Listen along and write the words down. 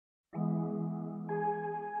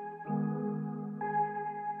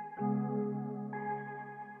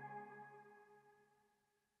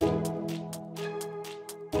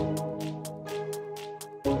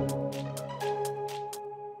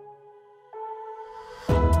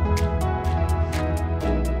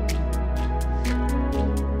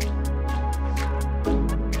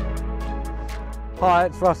Hi,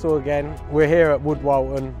 it's Russell again. We're here at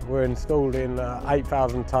Woodwalton. We're installing an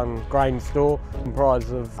 8,000 tonne grain store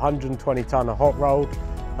comprised of 120 tonne of hot rolled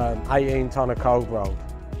and 18 tonne of cold rolled.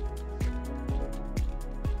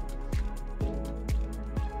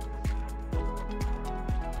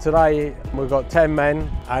 Today we've got 10 men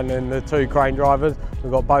and then the 2 crane drivers.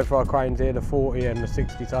 We've got both our cranes here, the 40 and the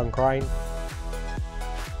 60 tonne crane.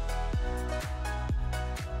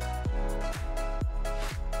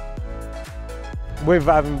 With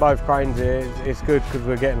having both cranes here, it's good because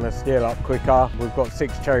we're getting the steel up quicker. We've got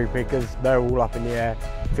 6 cherry pickers, they're all up in the air,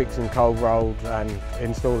 fixing cold rolled and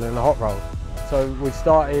installing the hot roll. So we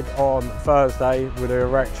started on Thursday with the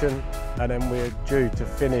erection and then we're due to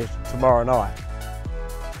finish tomorrow night.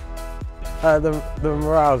 The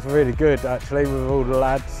morale's really good actually with all the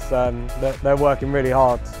lads, they're working really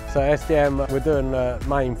hard. So SDM, we're doing the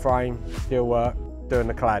main frame steel work, doing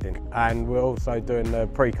the cladding, and we're also doing the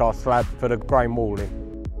precast slab for the grain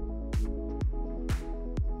walling.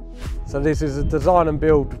 So this is a design and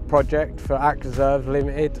build project for AgReserves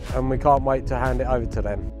Limited and we can't wait to hand it over to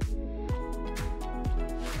them.